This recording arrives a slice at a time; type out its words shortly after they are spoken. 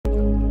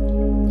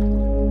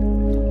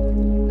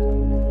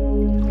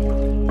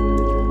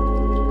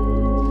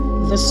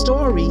The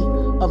story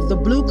of the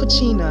Blue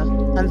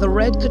Kachina and the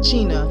Red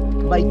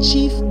Kachina by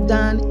Chief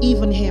Dan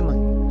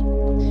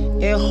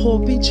Evenhaman, a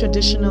Hopi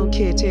traditional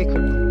caretaker.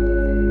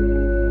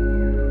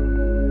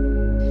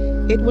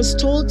 It was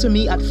told to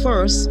me at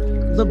first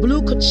the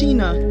Blue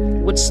Kachina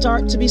would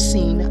start to be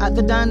seen at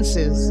the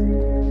dances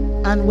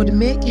and would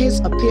make his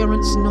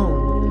appearance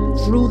known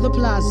through the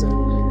plaza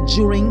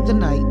during the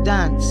night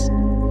dance.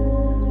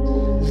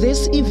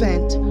 This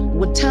event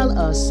would tell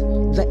us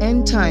the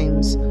end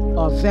times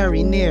are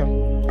very near.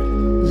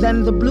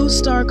 Then the blue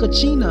star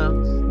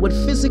Kachina would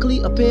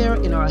physically appear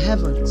in our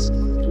heavens,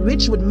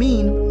 which would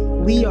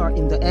mean we are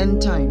in the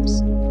end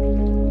times.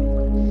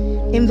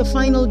 In the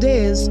final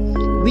days,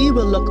 we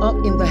will look up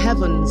in the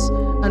heavens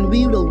and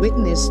we will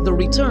witness the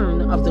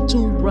return of the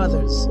two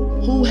brothers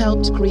who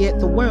helped create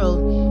the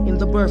world in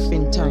the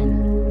birthing time.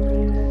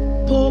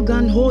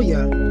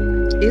 Hoya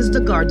is the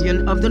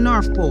guardian of the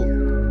North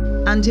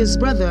Pole, and his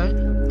brother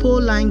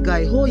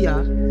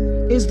Hoya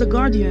is the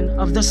guardian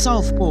of the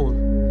South Pole.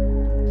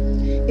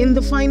 In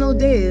the final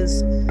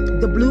days,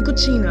 the Blue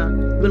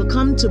Kachina will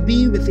come to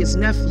be with his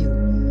nephew,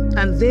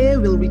 and they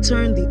will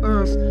return the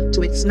earth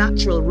to its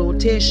natural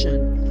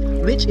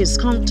rotation, which is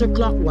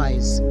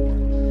counterclockwise.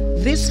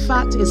 This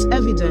fact is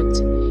evident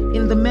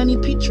in the many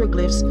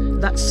petroglyphs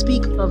that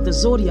speak of the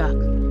zodiac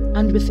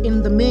and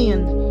within the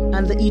Mayan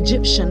and the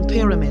Egyptian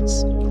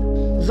pyramids.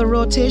 The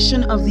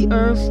rotation of the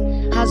earth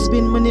has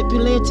been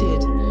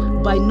manipulated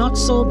by not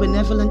so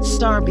benevolent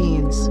star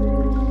beings.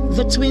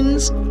 The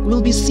twins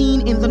will be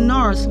seen in the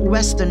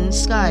northwestern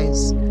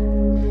skies.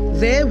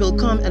 They will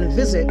come and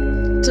visit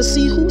to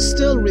see who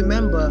still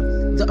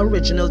remember the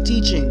original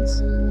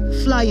teachings,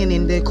 flying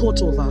in their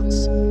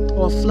kotovaks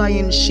or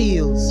flying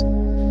shields.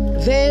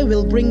 They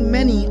will bring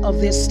many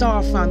of their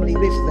star family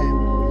with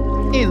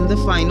them in the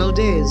final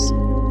days.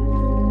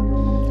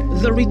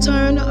 The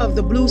return of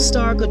the blue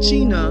star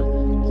Kachina,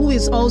 who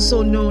is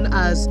also known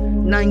as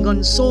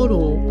Nangan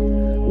Soro,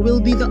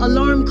 will be the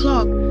alarm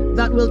clock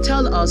that will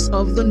tell us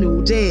of the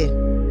new day,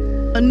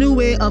 a new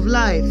way of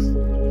life,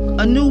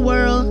 a new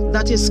world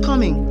that is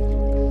coming.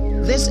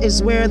 This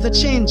is where the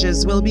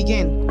changes will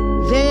begin.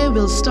 They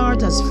will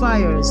start as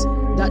fires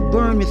that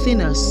burn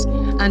within us,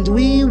 and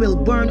we will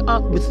burn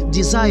up with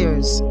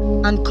desires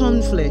and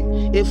conflict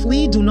if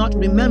we do not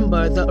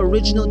remember the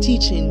original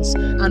teachings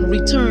and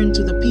return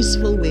to the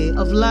peaceful way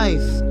of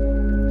life.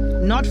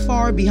 Not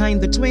far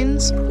behind the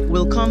twins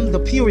will come the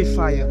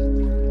purifier,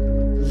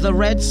 the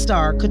red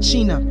star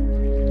Kachina,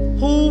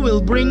 who will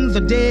bring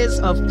the days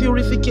of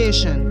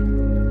purification.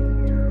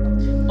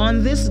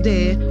 On this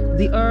day,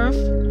 the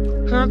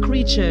earth, her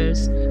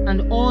creatures,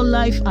 and all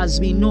life as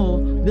we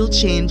know will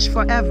change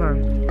forever.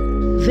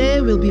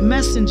 There will be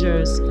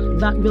messengers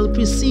that will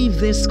perceive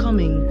this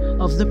coming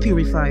of the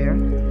purifier.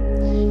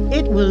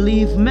 It will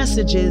leave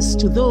messages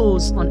to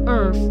those on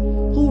earth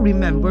who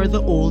remember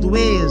the old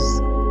ways.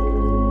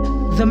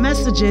 The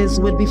messages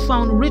will be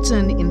found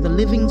written in the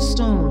living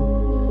stone,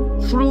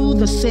 through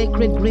the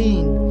sacred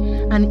grain,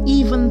 and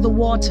even the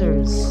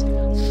waters.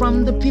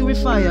 From the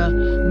purifier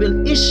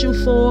will issue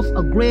forth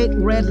a great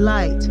red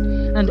light,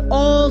 and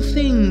all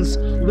things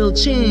will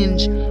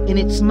change in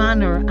its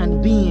manner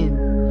and being.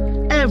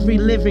 Every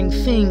living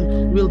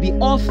thing will be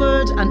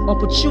offered an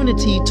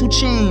opportunity to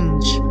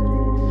change.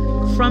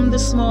 From the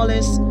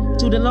smallest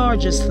to the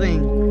largest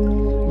thing,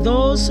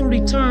 those who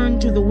return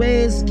to the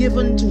ways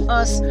given to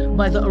us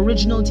by the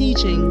original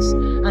teachings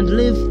and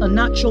live a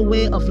natural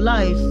way of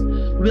life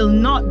will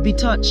not be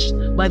touched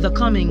by the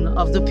coming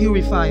of the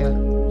purifier.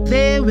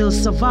 They will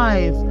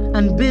survive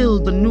and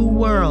build the new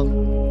world.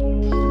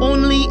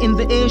 Only in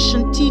the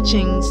ancient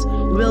teachings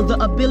will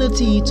the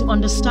ability to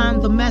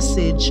understand the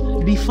message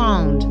be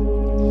found.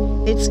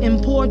 It's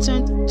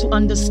important to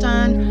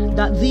understand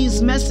that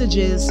these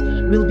messages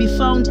will be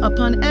found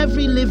upon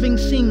every living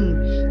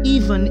thing,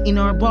 even in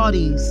our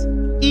bodies.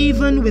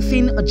 Even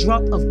within a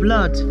drop of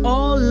blood,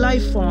 all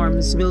life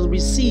forms will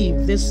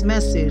receive this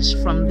message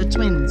from the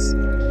twins.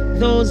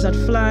 Those that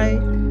fly,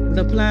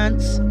 the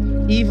plants,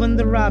 even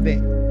the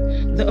rabbit.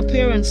 The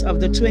appearance of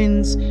the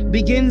twins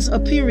begins a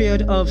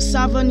period of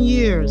 7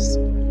 years,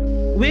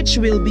 which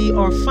will be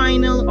our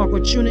final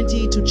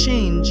opportunity to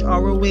change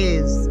our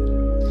ways.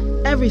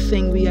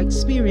 Everything we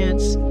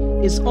experience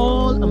is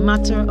all a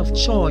matter of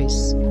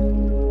choice.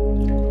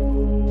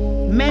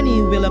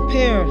 Many will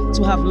appear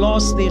to have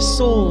lost their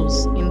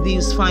souls in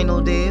these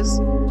final days.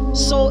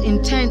 So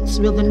intense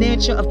will the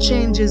nature of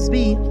changes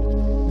be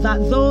that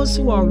those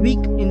who are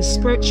weak in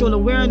spiritual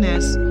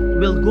awareness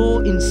will go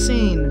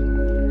insane.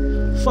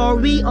 For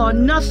we are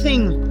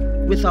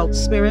nothing without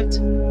spirit.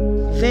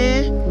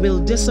 They will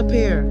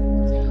disappear,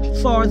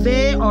 for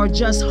they are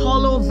just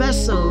hollow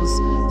vessels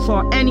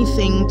for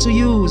anything to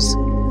use.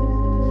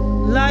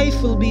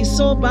 Life will be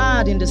so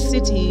bad in the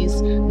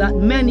cities that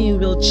many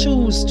will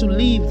choose to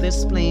leave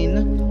this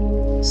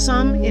plane,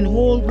 some in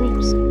whole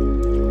groups.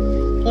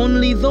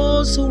 Only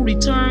those who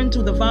return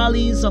to the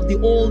valleys of the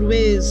old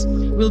ways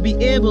will be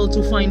able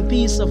to find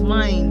peace of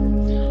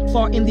mind,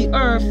 For in the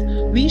earth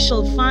we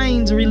shall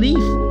find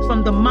relief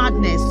from the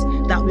madness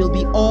that will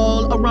be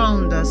all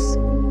around us.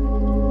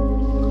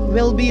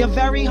 Will be a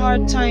very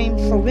hard time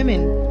for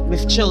women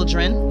with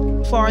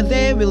children, for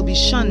they will be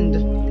shunned,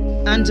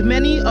 and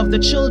many of the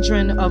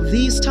children of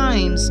these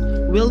times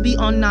will be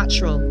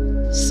unnatural,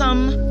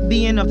 some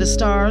being of the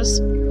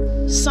stars,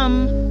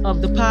 some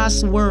of the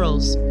past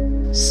worlds.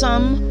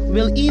 Some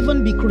will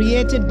even be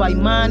created by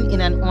man in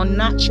an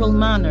unnatural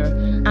manner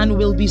and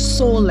will be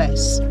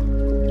soulless.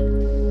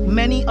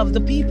 Many of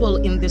the people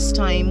in this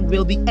time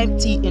will be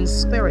empty in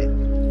spirit.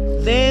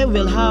 They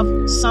will have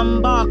some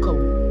sparkle,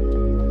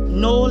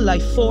 no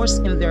life force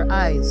in their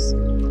eyes.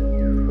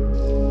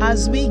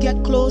 As we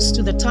get close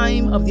to the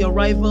time of the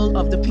arrival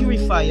of the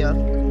purifier,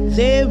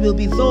 there will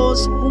be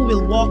those who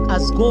will walk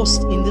as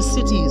ghosts in the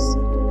cities.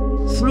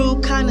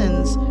 Through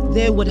cannons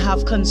they would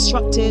have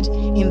constructed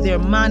in their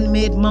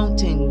man-made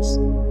mountains.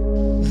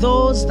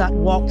 Those that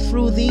walk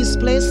through these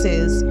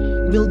places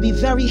will be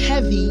very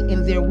heavy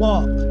in their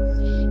walk.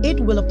 It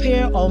will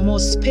appear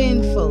almost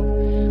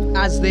painful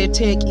as they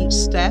take each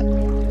step,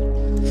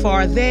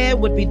 for they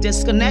would be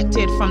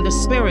disconnected from the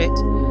spirit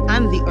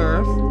and the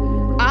earth.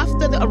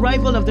 After the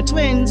arrival of the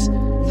twins,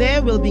 they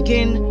will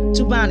begin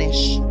to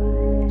vanish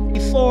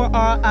before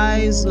our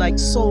eyes like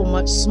so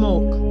much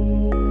smoke.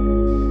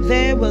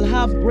 They will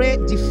have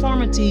great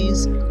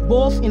deformities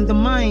both in the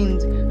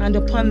mind and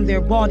upon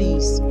their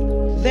bodies.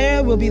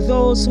 There will be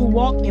those who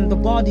walk in the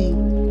body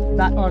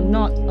that are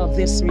not of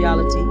this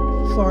reality.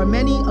 For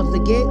many of the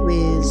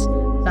gateways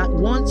that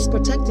once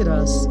protected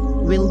us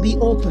will be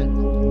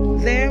open.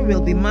 There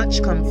will be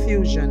much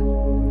confusion.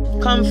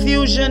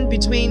 Confusion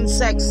between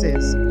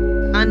sexes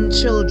and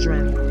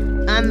children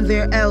and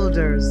their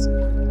elders.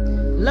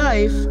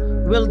 Life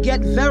will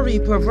get very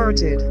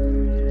perverted.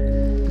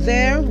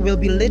 There will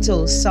be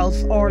little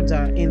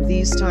self-order in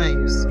these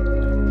times.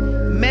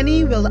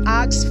 Many will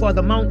ask for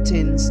the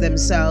mountains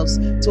themselves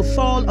to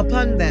fall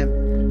upon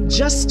them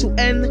just to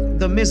end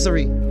the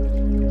misery.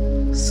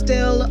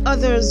 Still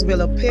others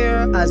will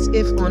appear as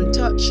if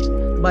untouched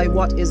by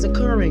what is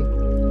occurring.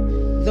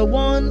 The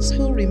ones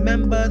who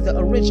remember the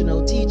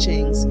original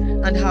teachings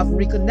and have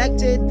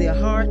reconnected their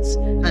hearts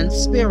and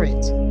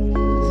spirit.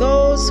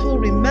 Those who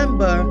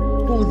remember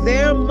who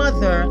their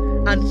mother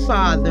and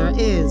father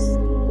is.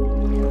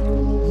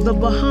 The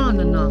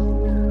Bahanana,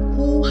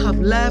 who have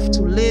left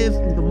to live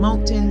in the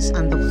mountains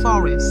and the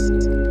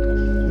forest.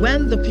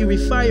 When the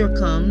purifier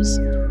comes,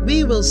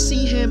 we will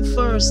see him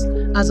first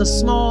as a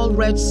small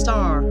red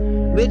star,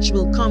 which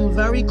will come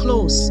very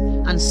close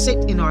and sit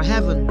in our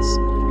heavens,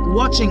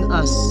 watching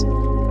us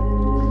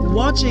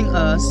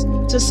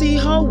to see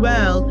how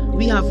well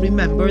we have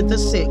remembered the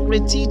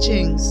sacred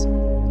teachings.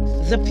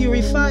 The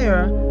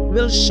purifier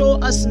will show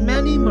us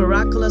many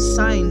miraculous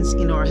signs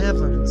in our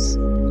heavens.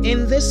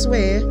 In this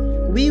way,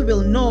 we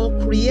will know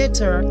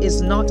Creator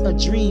is not a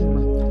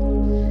dream.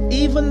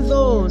 Even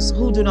those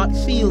who do not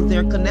feel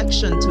their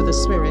connection to the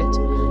Spirit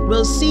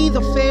will see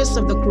the face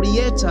of the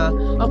Creator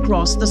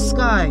across the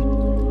sky.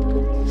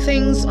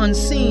 Things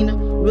unseen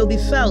will be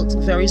felt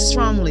very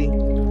strongly.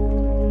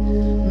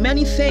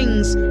 Many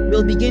things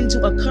will begin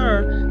to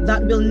occur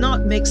that will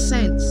not make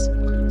sense,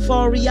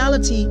 for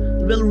reality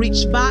will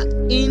reach back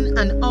in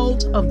and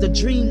out of the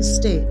dream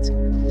state.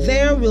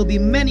 There will be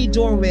many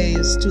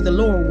doorways to the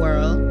lower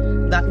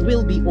world that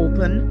will be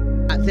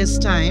open at this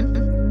time.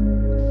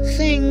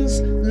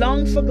 Things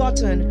long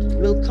forgotten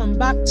will come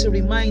back to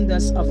remind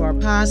us of our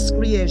past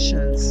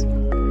creations.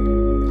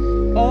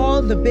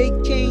 All the big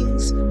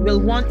kings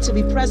will want to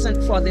be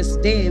present for this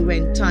day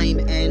when time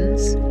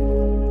ends.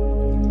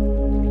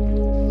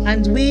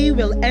 And we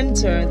will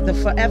enter the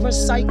forever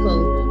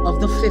cycle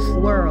of the fifth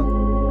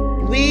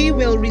world. We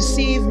will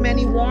receive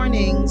many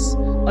warnings,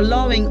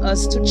 allowing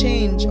us to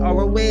change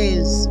our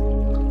ways,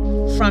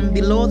 from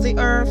below the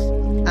earth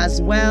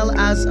as well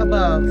as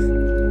above.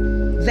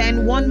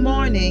 Then one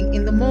morning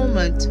in the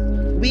moment,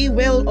 we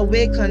will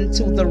awaken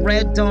to the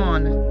red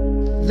dawn.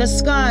 The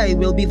sky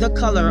will be the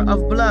color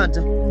of blood.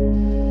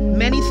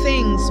 Many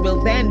things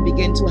will then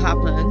begin to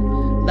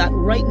happen that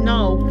right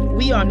now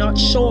we are not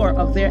sure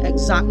of their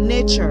exact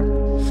nature,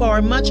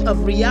 for much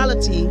of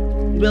reality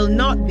will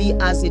not be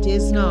as it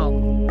is now.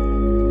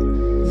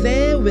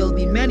 There will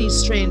be many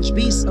strange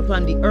beasts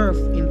upon the earth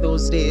in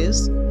those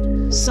days,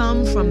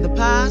 some from the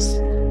past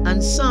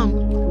and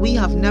some we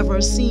have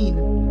never seen.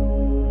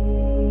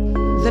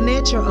 The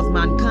nature of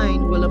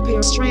mankind will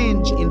appear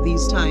strange in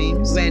these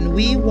times when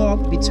we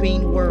walk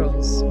between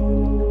worlds.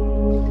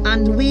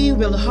 And we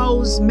will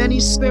house many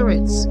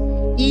spirits,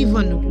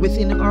 even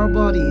within our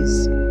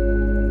bodies.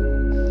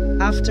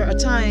 After a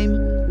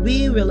time,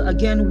 we will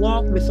again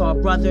walk with our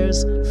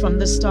brothers from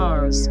the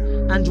stars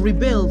and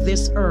rebuild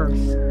this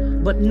earth,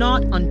 but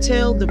not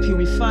until the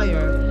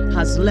purifier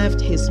has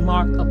left his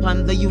mark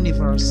upon the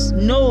universe.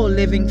 No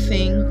living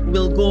thing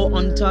will go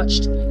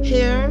untouched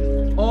here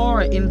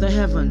or in the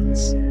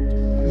heavens.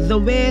 The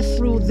way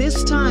through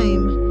this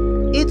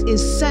time, it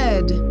is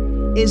said,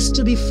 is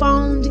to be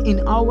found in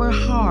our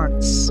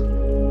hearts.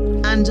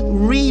 and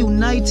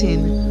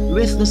reuniting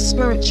with the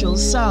spiritual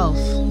self,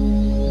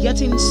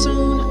 getting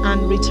soon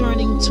and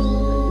returning to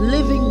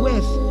living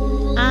with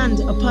and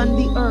upon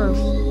the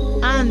earth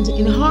and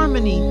in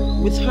harmony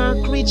with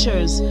her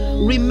creatures,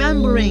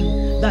 remembering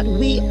that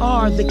we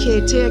are the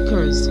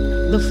caretakers,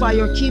 the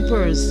fire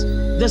keepers,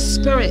 the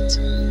spirit.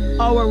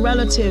 Our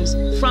relatives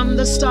from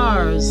the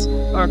stars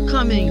are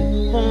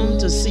coming home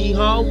to see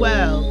how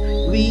well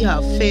we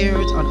have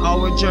fared on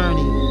our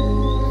journey.